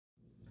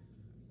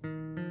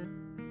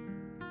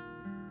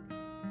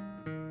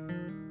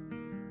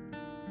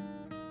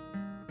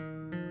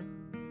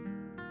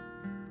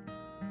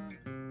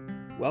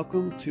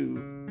Welcome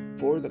to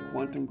For the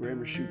Quantum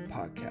Grammar Shoot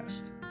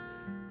podcast.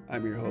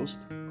 I'm your host,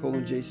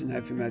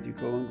 Jason-Matthew: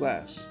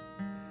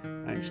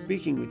 I'm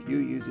speaking with you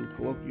using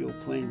colloquial,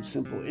 plain,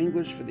 simple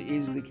English for the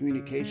ease of the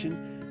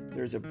communication.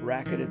 There's a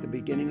bracket at the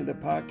beginning of the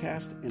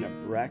podcast and a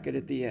bracket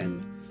at the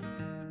end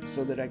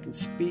so that I can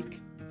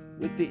speak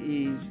with the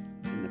ease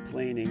in the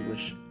plain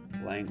English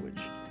language.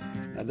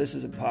 Now, this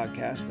is a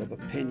podcast of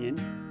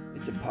opinion.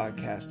 It's a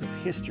podcast of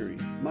history,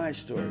 my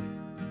story,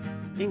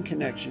 in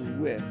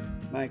connection with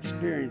my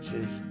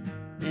experiences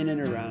in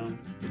and around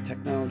the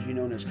technology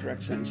known as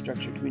correct sentence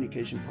structure,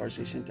 communication,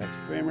 parsing, syntax,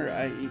 grammar,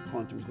 i.e.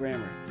 quantum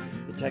grammar.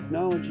 The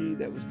technology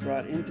that was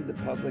brought into the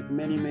public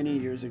many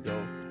years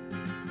ago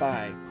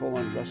by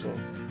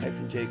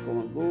Russell-J.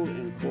 Gould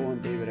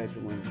and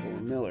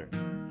David-Wynn Miller.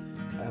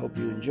 I hope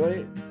you enjoy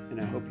it, and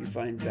I hope you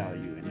find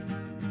value in it.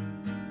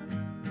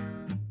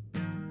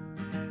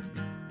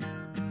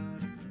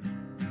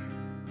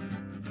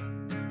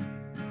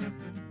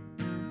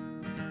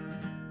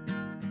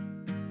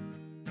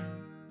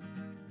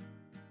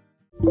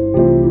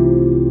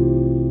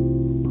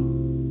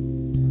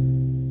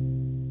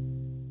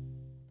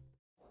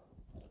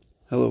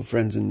 Hello,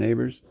 friends and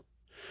neighbors.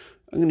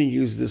 I'm going to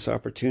use this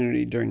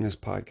opportunity during this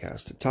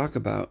podcast to talk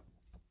about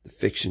the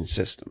fiction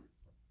system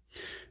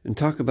and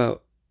talk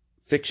about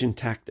fiction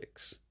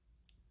tactics.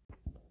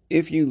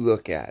 If you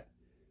look at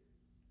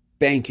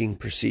banking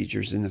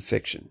procedures in the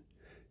fiction,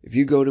 if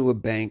you go to a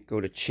bank, go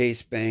to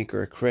Chase Bank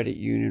or a credit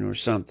union or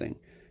something,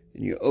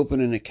 and you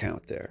open an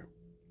account there.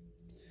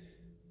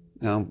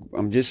 Now,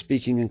 I'm just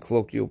speaking in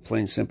colloquial,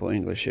 plain, simple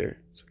English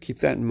here, so keep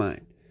that in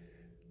mind.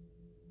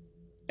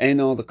 And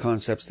all the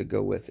concepts that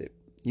go with it.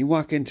 You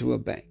walk into a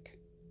bank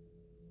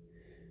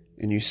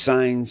and you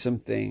sign some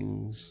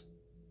things.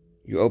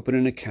 You open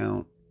an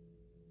account.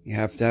 You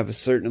have to have a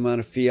certain amount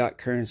of fiat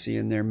currency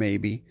in there,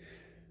 maybe.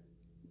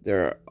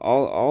 There's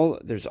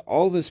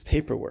all this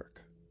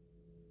paperwork.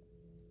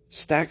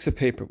 Stacks of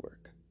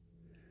paperwork.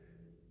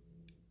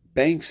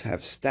 Banks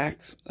have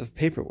stacks of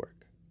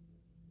paperwork.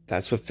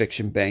 That's what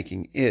fiction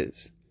banking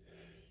is.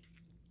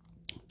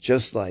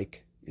 Just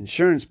like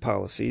insurance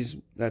policies,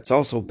 that's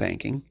also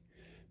banking,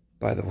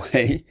 by the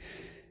way.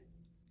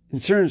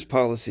 Insurance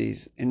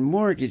policies and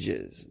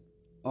mortgages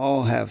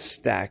all have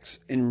stacks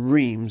and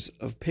reams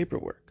of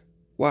paperwork.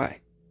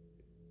 Why?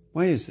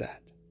 Why is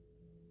that?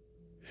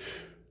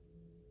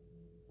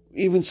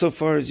 Even so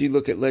far as you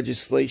look at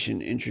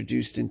legislation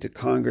introduced into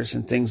Congress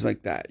and things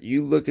like that,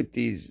 you look at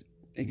these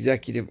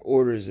executive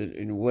orders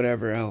and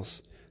whatever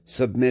else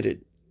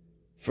submitted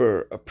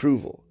for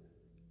approval,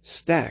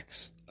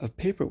 stacks of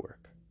paperwork.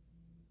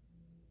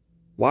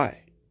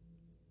 Why?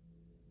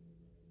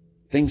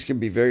 Things can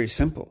be very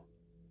simple.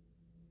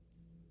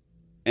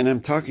 And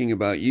I'm talking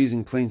about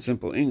using plain,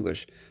 simple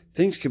English.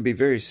 Things can be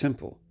very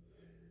simple.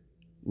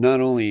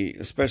 Not only,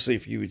 especially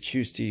if you would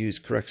choose to use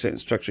correct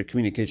sentence structure,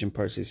 communication,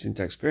 parsing,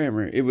 syntax,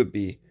 grammar, it would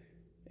be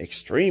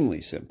extremely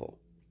simple.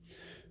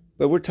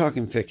 But we're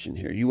talking fiction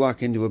here. You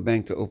walk into a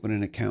bank to open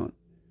an account.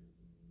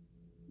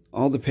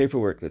 All the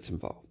paperwork that's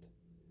involved.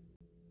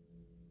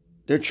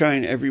 They're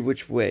trying every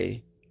which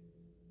way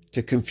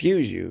to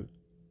confuse you,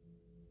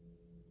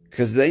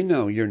 because they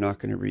know you're not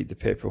going to read the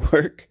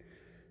paperwork.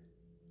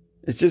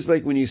 It's just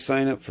like when you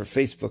sign up for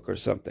Facebook or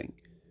something,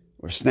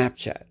 or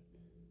Snapchat,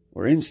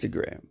 or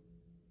Instagram,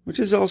 which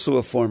is also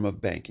a form of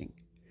banking.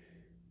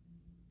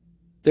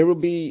 There will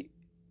be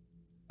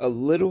a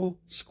little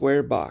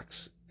square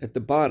box at the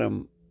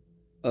bottom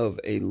of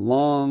a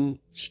long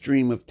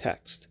stream of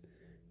text,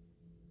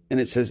 and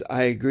it says,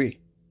 "I agree."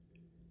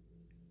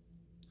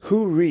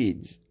 Who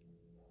reads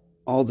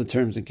all the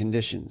terms and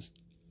conditions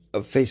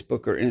of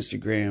Facebook or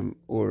Instagram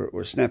or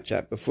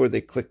Snapchat before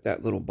they click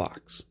that little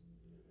box?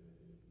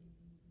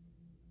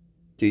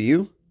 Do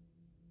you?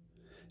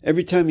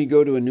 Every time you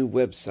go to a new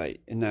website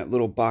and that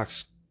little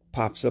box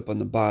pops up on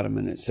the bottom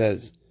and it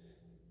says,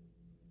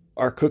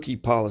 "Our cookie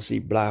policy,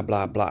 blah,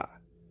 blah, blah.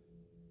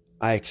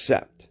 I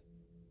accept."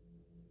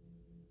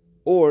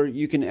 Or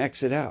you can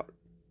exit out.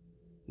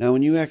 Now,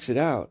 when you exit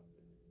out,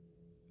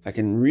 I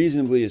can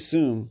reasonably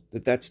assume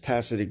that that's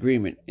tacit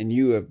agreement and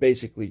you have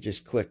basically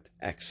just clicked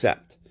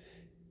accept.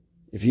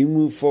 If you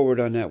move forward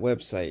on that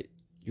website,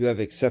 you have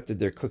accepted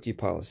their cookie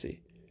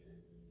policy.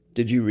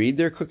 Did you read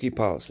their cookie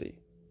policy?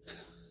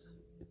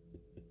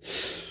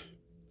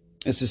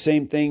 It's the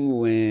same thing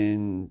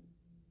when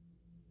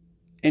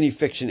any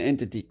fiction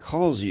entity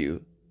calls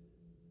you.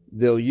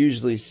 They'll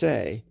usually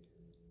say,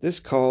 "This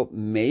call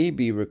may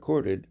be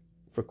recorded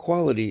for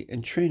quality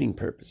and training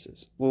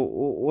purposes." Well,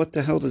 what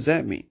the hell does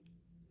that mean?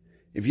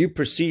 If you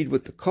proceed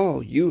with the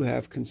call, you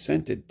have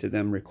consented to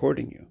them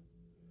recording you.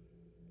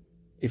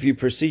 If you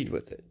proceed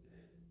with it.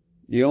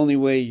 The only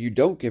way you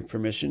don't give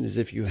permission is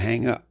if you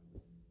hang up.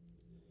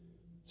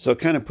 So it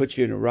kind of puts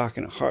you in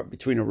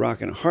between a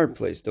rock and a hard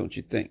place, don't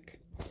you think?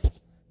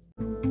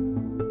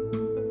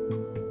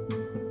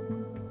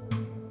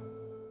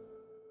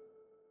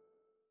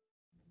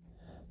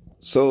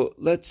 So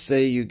let's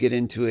say you get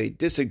into a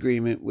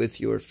disagreement with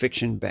your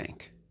fiction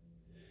bank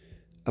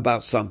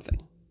about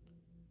something.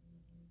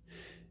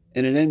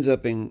 and it ends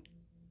up in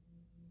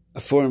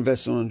a foreign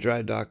vessel in a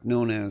dry dock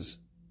known as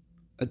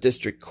a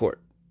district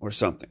court or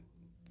something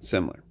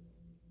similar.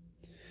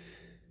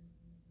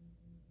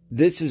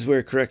 This is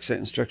where correct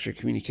sentence structure,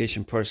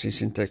 communication, parsing,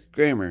 syntax,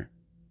 grammar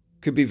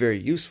could be very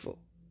useful,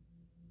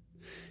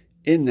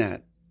 in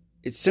that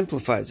it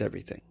simplifies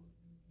everything.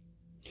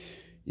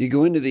 You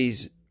go into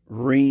these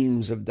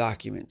reams of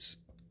documents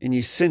and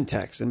you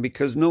syntax them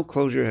because no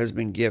closure has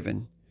been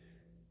given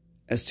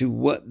as to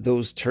what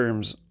those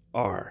terms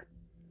are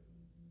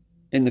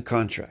in the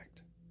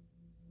contract.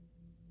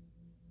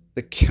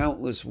 The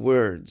countless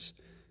words,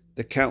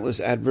 the countless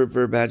adverb,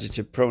 verb,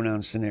 adjective,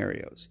 pronoun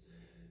scenarios.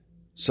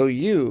 So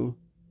you,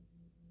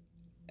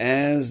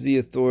 as the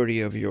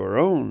authority of your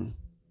own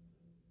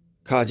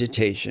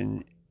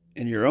cogitation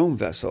in your own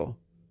vessel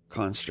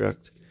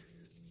construct,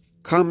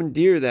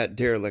 commandeer that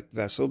derelict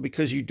vessel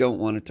because you don't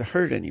want it to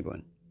hurt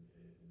anyone,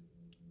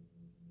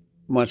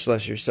 much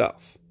less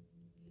yourself.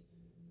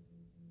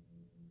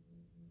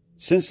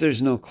 Since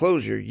there's no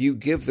closure, you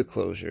give the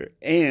closure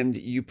and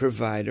you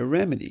provide a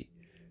remedy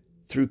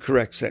through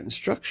correct sentence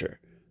structure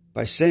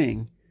by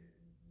saying,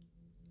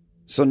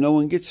 so no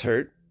one gets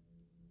hurt,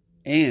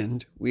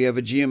 and we have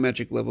a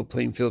geometric level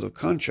playing field of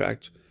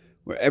contract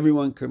where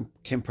everyone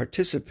can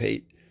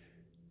participate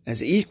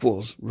as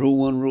equals, rule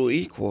one, rule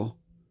equal.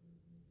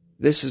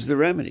 This is the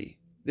remedy.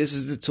 This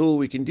is the tool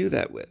we can do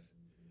that with.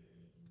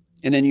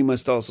 And then you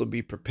must also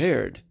be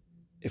prepared,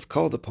 if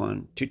called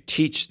upon, to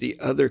teach the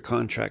other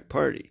contract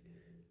party,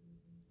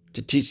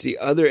 to teach the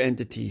other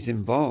entities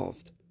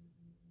involved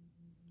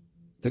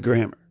the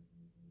grammar.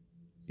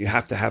 You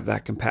have to have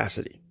that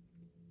capacity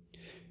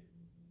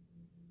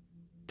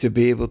to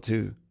be able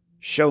to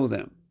show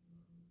them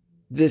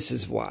this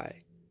is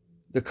why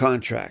the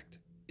contract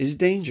is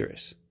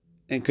dangerous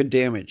and could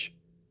damage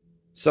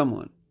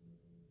someone.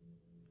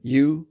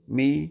 You,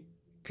 me,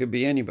 could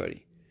be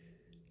anybody.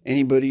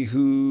 Anybody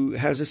who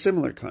has a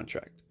similar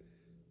contract.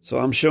 So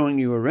I'm showing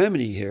you a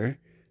remedy here,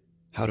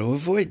 how to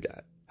avoid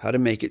that, how to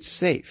make it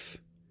safe.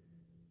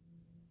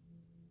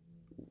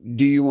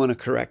 Do you want to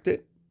correct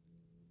it?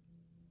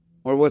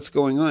 Or what's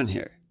going on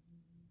here?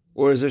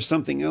 Or is there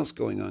something else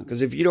going on?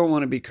 Because if you don't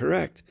want to be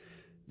correct,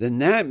 then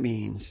that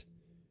means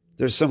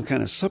there's some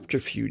kind of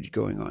subterfuge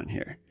going on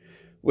here,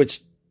 which,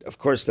 of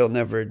course, they'll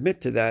never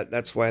admit to that.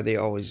 That's why they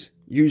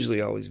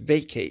usually always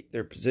vacate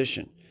their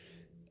position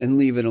and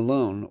leave it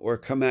alone or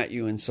come at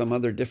you in some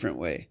other different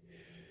way.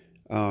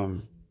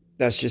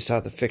 That's just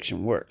how the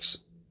fiction works.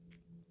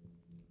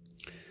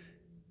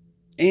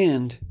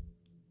 And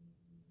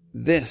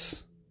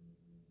this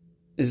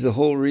is the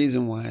whole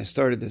reason why I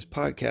started this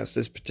podcast,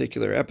 this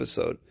particular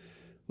episode,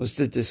 was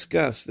to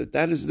discuss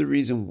that is the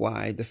reason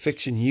why the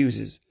fiction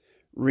uses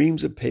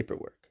reams of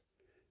paperwork,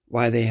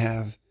 why they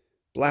have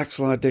Black's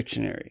Law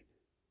Dictionary,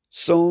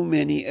 so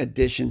many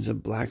editions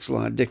of Black's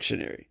Law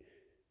Dictionary,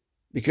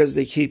 because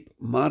they keep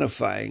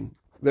modifying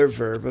their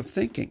verb of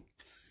thinking.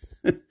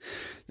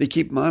 They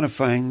keep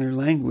modifying their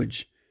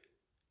language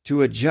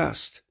to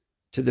adjust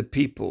to the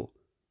people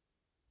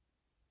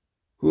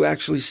who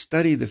actually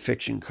study the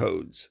fiction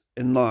codes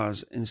and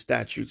laws and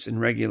statutes and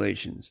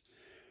regulations,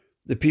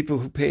 the people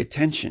who pay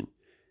attention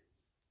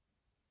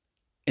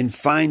and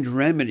find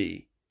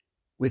remedy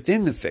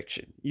within the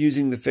fiction,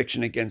 using the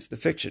fiction against the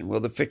fiction. Well,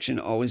 the fiction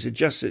always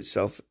adjusts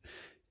itself,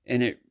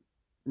 and it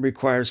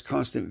requires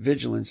constant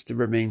vigilance to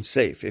remain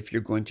safe if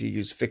you're going to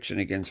use fiction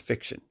against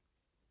fiction.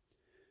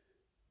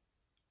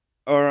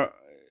 Or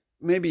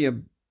maybe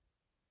a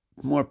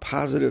more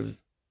positive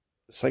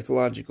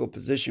psychological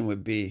position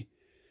would be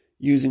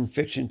using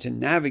fiction to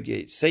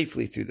navigate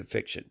safely through the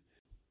fiction.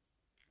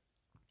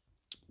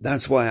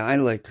 That's why I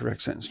like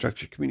correct sentence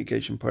structure,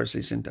 communication,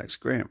 parsing, syntax,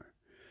 grammar,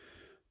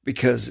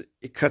 because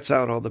it cuts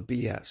out all the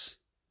BS.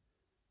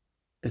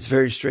 It's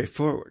very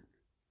straightforward.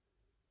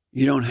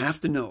 You don't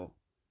have to know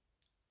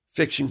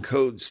fiction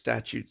codes,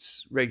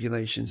 statutes,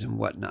 regulations, and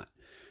whatnot.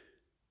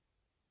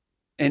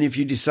 And if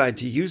you decide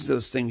to use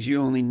those things, you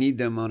only need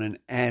them on an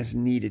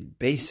as-needed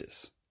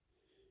basis.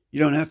 You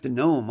don't have to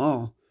know them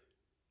all.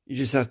 You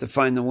just have to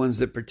find the ones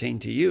that pertain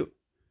to you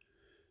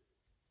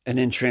and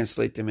then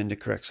translate them into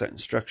correct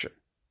sentence structure.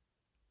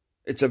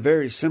 It's a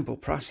very simple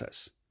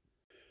process.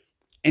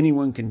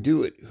 Anyone can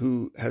do it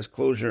who has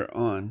closure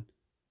on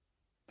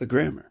the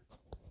grammar.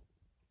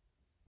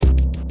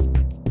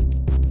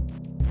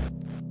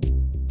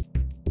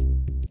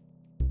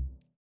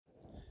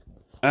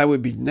 I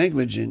would be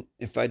negligent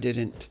if I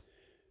didn't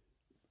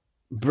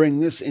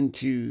bring this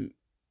into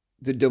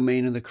the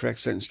domain of the correct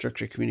sentence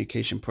structure,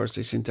 communication,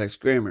 parsing, syntax,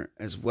 grammar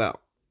as well.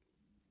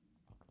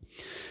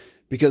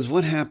 Because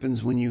what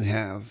happens when you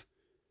have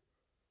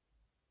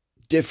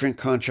different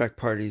contract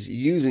parties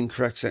using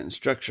correct sentence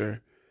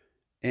structure,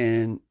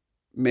 and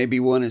maybe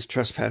one is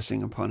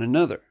trespassing upon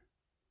another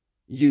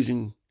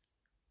using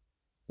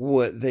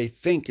what they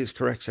think is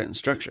correct sentence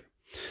structure?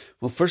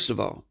 Well, first of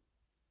all,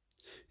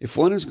 if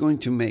one is going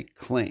to make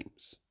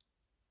claims,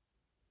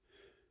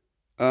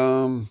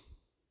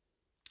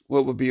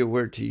 what would be a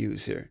word to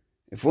use here?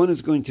 If one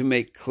is going to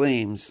make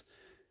claims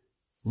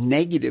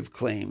negative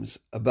claims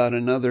about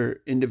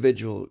another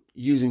individual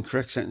using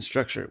correct sentence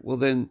structure, well,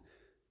 then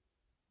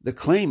the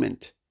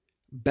claimant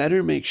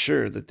better make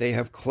sure that they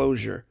have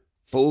closure,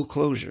 full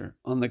closure,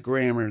 on the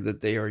grammar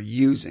that they are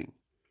using.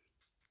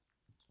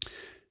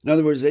 In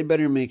other words, they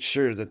better make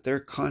sure that their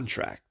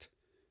contract,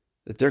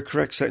 that their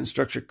correct sentence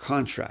structure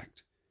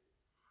contract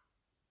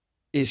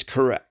is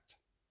correct,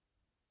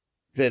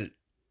 that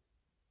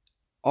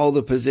all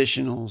the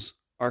positionals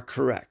are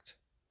correct,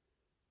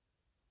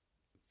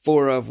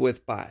 for, of,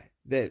 with, by,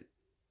 that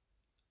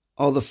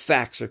all the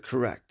facts are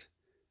correct,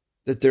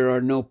 that there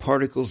are no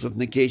particles of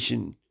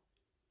negation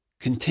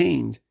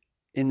contained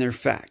in their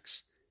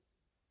facts.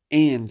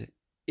 And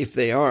if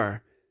they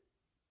are,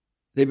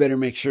 they better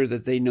make sure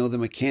that they know the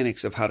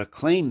mechanics of how to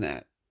claim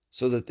that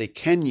so that they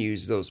can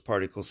use those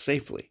particles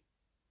safely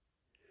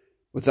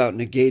without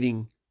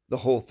negating the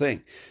whole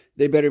thing.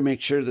 They better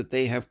make sure that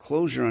they have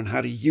closure on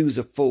how to use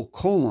a full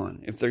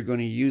colon if they're going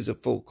to use a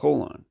full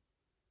colon.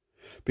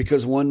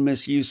 Because one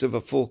misuse of a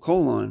full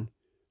colon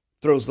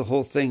throws the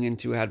whole thing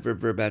into adverb,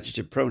 verb,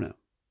 adjective, pronoun.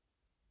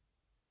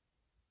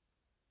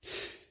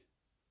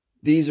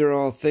 These are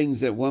all things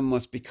that one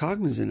must be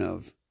cognizant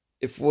of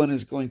if one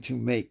is going to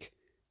make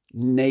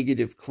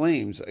negative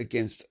claims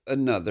against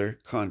another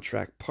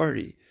contract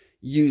party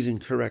using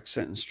correct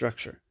sentence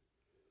structure.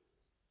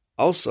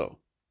 Also,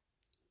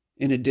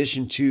 in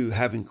addition to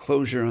having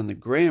closure on the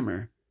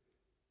grammar,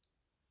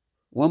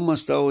 one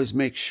must always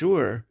make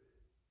sure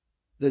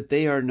that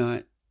they are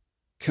not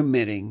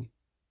committing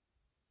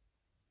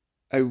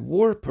a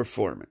war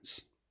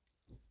performance.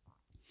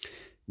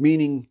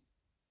 Meaning,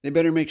 they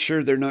better make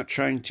sure they're not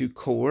trying to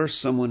coerce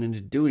someone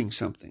into doing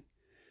something,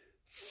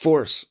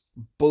 force,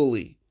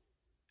 bully,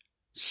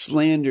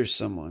 slander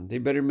someone. They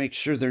better make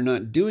sure they're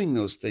not doing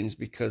those things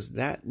because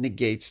that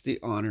negates the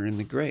honor and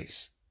the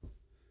grace.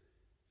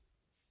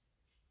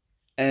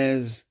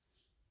 As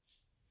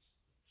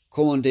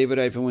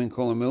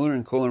David-Wynne-Miller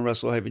and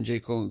Russell-J.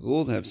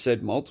 Gould have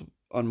said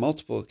on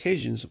multiple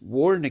occasions,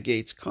 war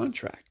negates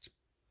contract.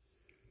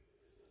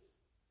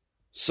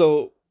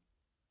 So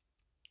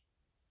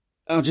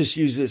I'll just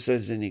use this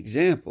as an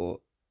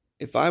example.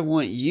 If I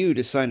want you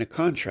to sign a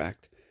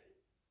contract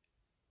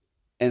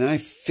and I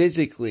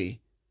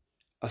physically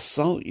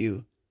assault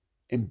you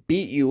and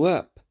beat you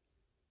up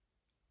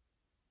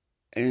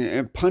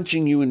and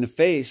punching you in the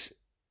face,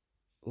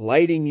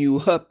 lighting you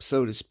up,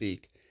 so to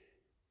speak,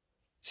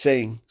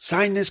 saying,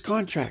 sign this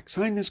contract.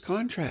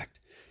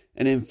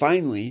 And then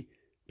finally,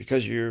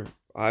 because you're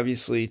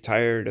obviously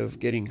tired of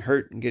getting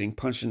hurt and getting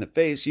punched in the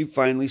face, you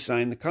finally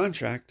sign the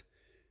contract.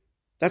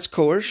 That's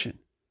coercion.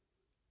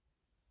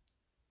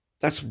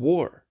 That's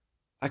war.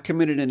 I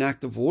committed an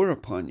act of war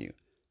upon you.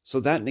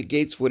 So that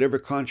negates whatever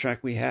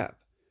contract we have.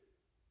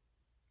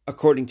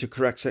 According to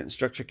correct sentence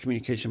structure,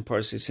 communication,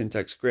 parsing,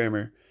 syntax,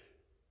 grammar,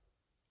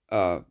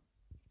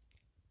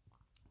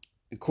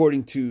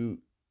 according to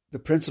the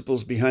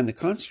principles behind the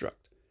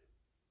construct.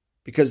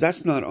 Because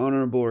that's not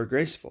honorable or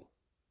graceful.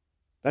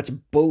 That's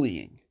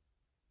bullying.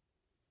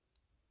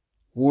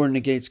 War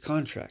negates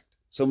contract.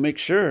 So make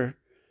sure,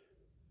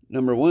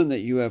 number one, that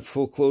you have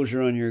full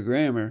closure on your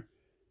grammar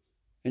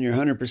and you're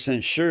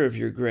 100% sure of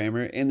your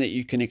grammar and that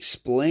you can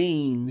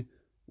explain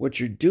what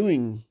you're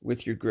doing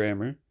with your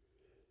grammar.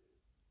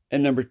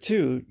 And number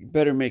two, you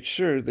better make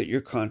sure that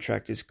your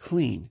contract is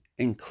clean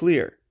and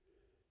clear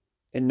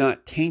and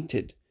not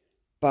tainted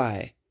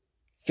by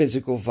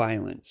physical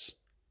violence,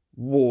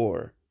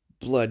 war,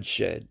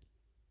 bloodshed,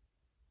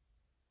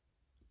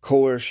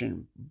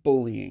 coercion,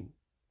 bullying,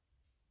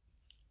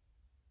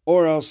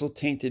 or also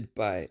tainted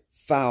by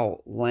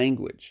foul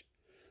language.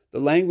 The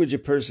language a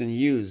person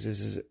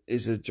uses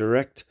is a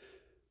direct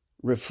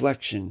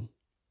reflection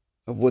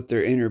of what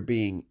their inner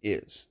being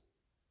is,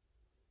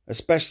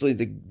 especially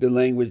the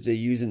language they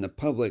use in the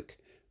public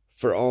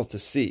for all to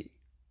see.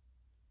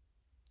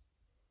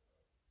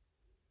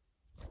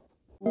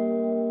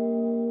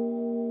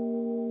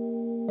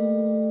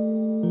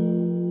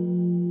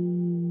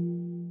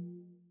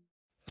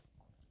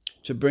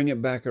 To bring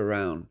it back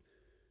around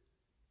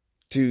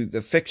to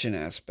the fiction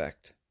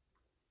aspect,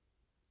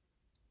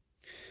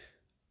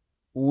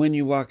 when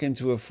you walk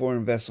into a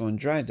foreign vessel in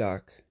dry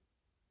dock,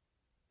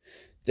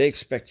 they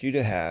expect you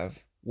to have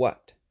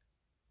what?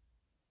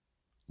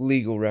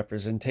 Legal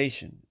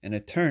representation, an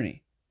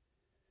attorney.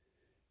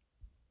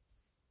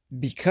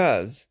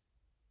 Because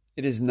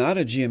it is not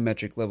a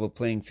geometric level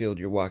playing field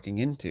you're walking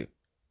into.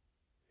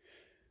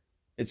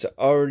 It's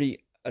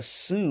already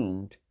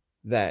assumed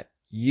that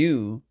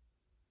you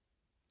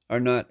are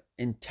not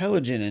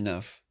intelligent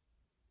enough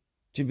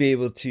to be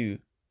able to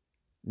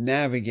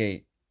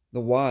navigate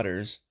the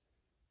waters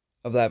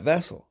of that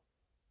vessel.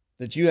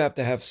 That you have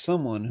to have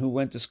someone who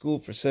went to school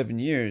for 7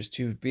 years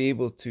to be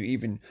able to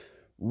even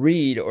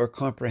read or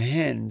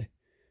comprehend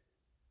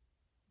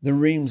the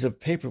reams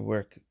of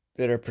paperwork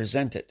that are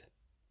presented.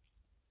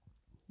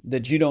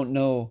 That you don't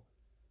know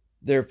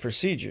their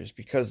procedures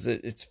because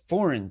it's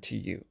foreign to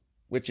you,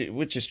 which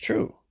is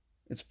true.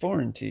 It's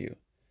foreign to you.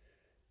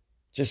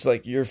 Just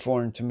like you're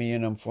foreign to me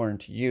and I'm foreign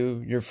to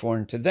you, you're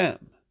foreign to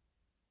them.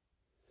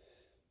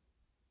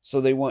 So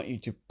they want you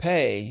to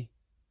pay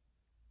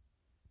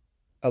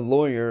a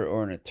lawyer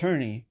or an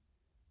attorney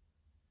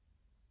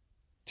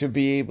to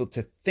be able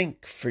to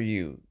think for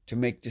you, to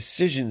make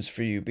decisions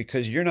for you,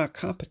 because you're not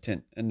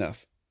competent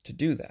enough to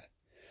do that.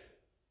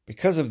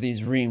 Because of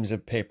these reams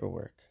of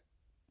paperwork.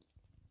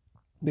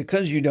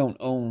 Because you don't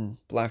own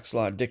Black's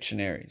Law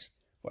dictionaries.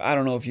 Well, I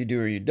don't know if you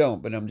do or you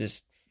don't, but I'm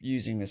just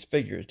using this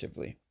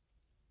figuratively.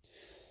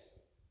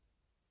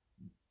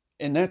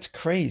 And that's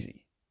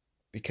crazy,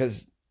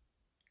 because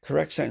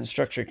correct sentence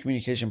structure,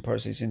 communication,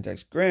 parsing,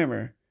 syntax,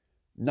 grammar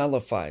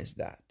nullifies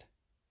that.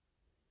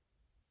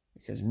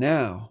 Because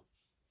now,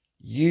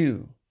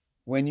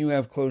 when you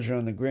have closure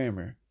on the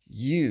grammar,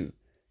 you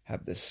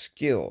have the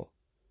skill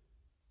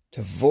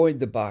to void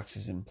the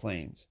boxes and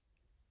planes,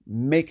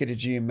 make it a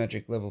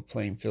geometric level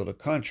playing field of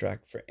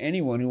contract for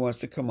anyone who wants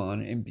to come on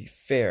and be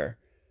fair,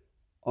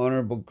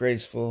 honorable,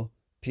 graceful,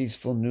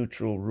 peaceful,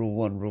 neutral, rule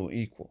one, rule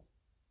equal.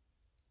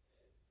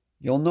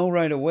 You'll know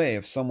right away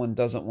if someone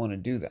doesn't want to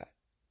do that,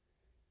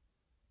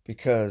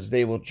 because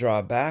they will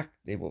draw back,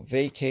 they will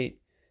vacate,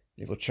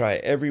 they will try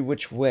every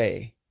which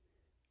way.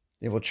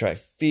 They will try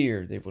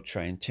fear, they will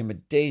try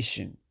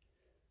intimidation,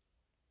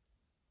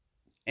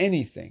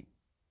 anything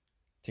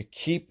to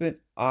keep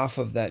it off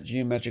of that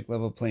geometric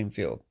level playing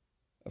field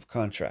of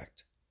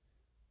contract,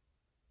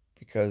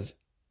 because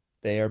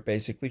they are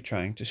basically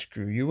trying to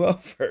screw you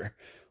over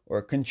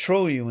or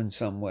control you in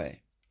some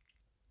way,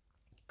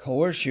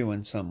 coerce you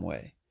in some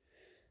way.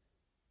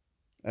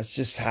 That's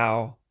just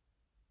how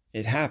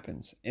it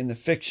happens in the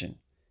fiction.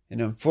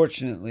 And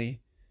unfortunately,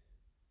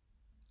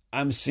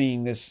 I'm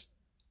seeing this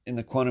in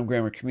the quantum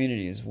grammar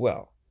community as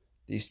well.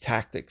 These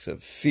tactics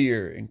of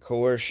fear and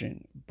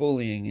coercion,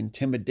 bullying,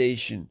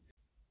 intimidation.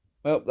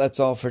 Well, that's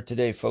all for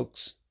today,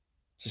 folks.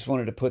 Just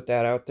wanted to put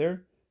that out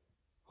there.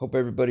 Hope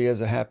everybody has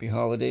a happy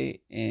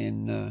holiday.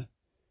 And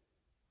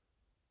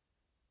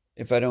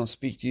if I don't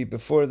speak to you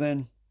before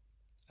then,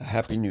 a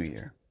happy new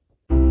year.